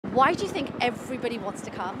Why do you think everybody wants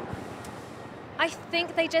to come? I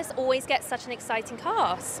think they just always get such an exciting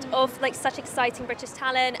cast of like such exciting British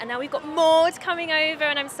talent, and now we've got Maud coming over,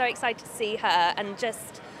 and I'm so excited to see her. And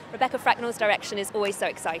just Rebecca Fracknell's direction is always so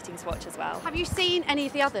exciting to watch as well. Have you seen any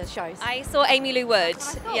of the other shows? I saw Amy Lou Wood.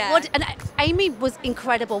 Yeah, And Amy was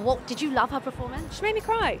incredible. What did you love her performance? she made me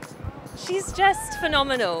cry. She's just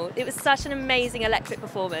phenomenal. It was such an amazing electric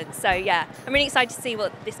performance. So yeah, I'm really excited to see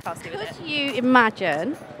what this cast do with it. Could you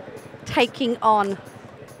imagine taking on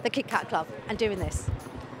the Kit Kat Club and doing this?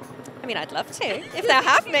 I mean, I'd love to if they'll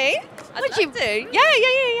have me. Would you?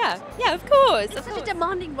 Yeah, of course. It's such a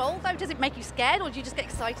demanding role, though. Does it make you scared, or do you just get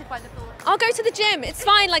excited by the thought? I'll go to the gym. It's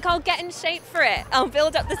fine. Like, I'll get in shape for it. I'll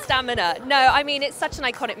build up the stamina. No, I mean, it's such an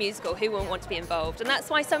iconic musical. Who wouldn't want to be involved? And that's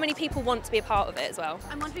why so many people want to be a part of it as well.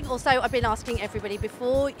 I'm wondering also, I've been asking everybody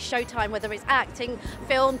before Showtime, whether it's acting,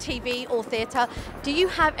 film, TV or theatre, do you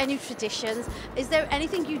have any traditions? Is there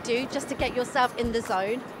anything you do just to get yourself in the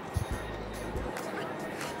zone?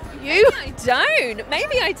 You?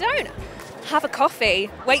 Maybe I don't. Have a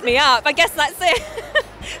coffee. Wake me up. I guess that's it.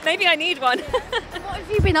 Maybe I need one. What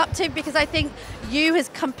have you been up to? Because I think You has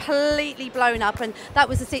completely blown up, and that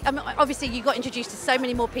was the. I mean, obviously, you got introduced to so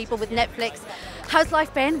many more people with Netflix. How's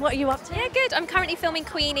life been? What are you up to? Yeah, good. I'm currently filming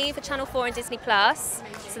Queenie for Channel 4 and Disney Plus.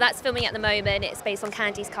 So that's filming at the moment. It's based on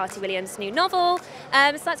Candice Carty-Williams' new novel. So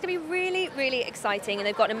that's going to be really, really exciting. And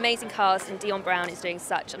they've got an amazing cast, and Dionne Brown is doing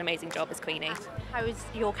such an amazing job as Queenie. How is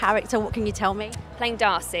your character? What can you tell me? Playing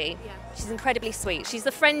Darcy. Yeah. She's incredibly sweet. She's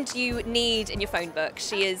the friend you need in your phone book.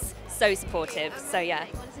 She is so supportive. So yeah.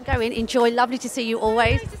 Go in, enjoy. Lovely to see you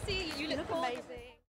always. Nice to see you.